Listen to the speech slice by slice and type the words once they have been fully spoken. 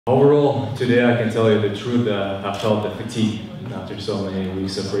Overall, today I can tell you the truth, I felt the fatigue. After so many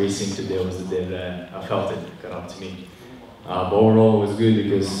weeks of racing, today was the day that I felt it got up to me. But overall, it was good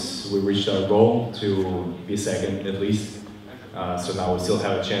because we reached our goal to be second at least. So now we still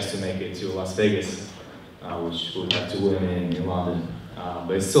have a chance to make it to Las Vegas, which we'll have to win in London.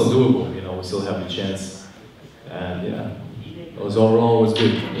 But it's still doable, we still have the chance. And yeah, overall it was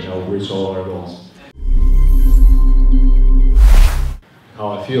good, we reached all of our goals.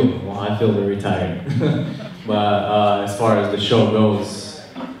 How I feel? Well, I feel very tired. But as far as the show goes,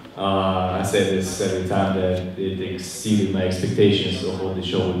 I say this every time that it exceeded my expectations of what the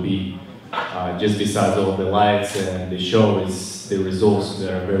show would be. Just besides all the lights and the show, it's the results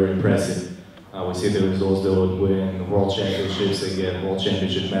that are very impressive. We see the results that would win world championships and get world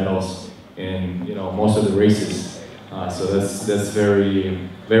championship medals in most of the races. So that's very,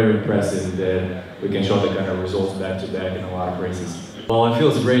 very impressive that we can show the kind of results back to back in a lot of races. Well, it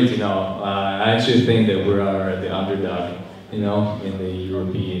feels great, I actually think that we are the underdog, in the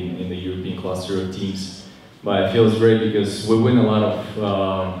European cluster of teams. But it feels great because we win a lot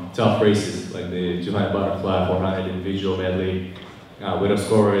of tough races, like the 200 butterfly, 400 individual medley. We don't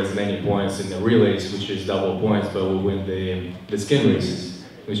score as many points in the relays, which is double points, but we win the skin races,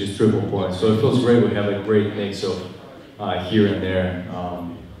 which is triple points. So it feels great. We have a great mix of here and there.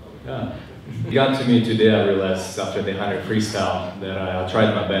 Yeah. It got to me today, I realized after the 100 freestyle that I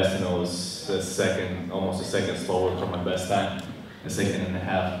tried my best, and it was almost a second slower from my best time, a second and a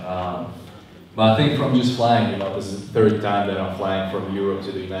half. But I think from just flying, this is the third time that I'm flying from Europe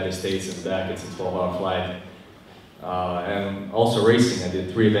to the United States and back. It's a 12-hour flight. And also racing, I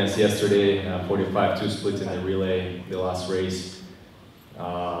did 3 events yesterday, 45-2 splits in the relay, the last race.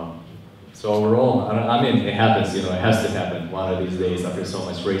 So overall, it happens, it has to happen one of these days after so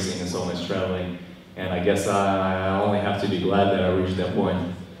much racing and so much traveling. And I guess I only have to be glad that I reached that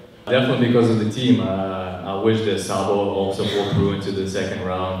point. Definitely because of the team. I wish that Sabo also pulled through into the second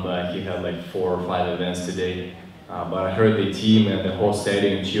round, but he had like 4 or 5 events today. But I heard the team and the whole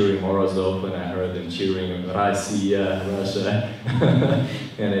stadium cheering Morozov, and I heard them cheering Russia, Russia.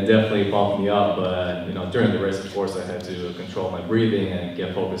 And it definitely pumped me up. But during the race, of course, I had to control my breathing and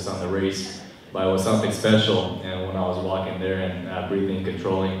get focused on the race. But it was something special. And when I was walking there and breathing,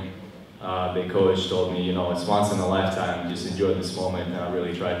 controlling, the coach told me, it's once in a lifetime. Just enjoy this moment. And I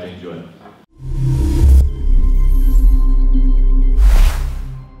really tried to enjoy it.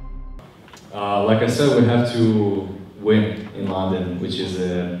 Like I said, we have to win in London, which is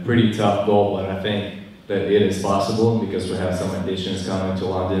a pretty tough goal, but I think that it is possible because we have some additions coming to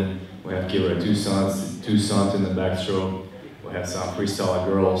London. We have Kira two sons in the backstroke. We have some freestyle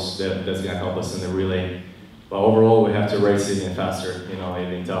girls that's going to help us in the relay. But overall, we have to race even faster,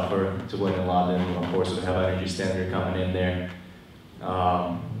 even tougher to win in London. Of course, we have energy standard coming in there.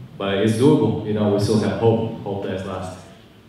 But it's doable, we still have hope. Hope that's last.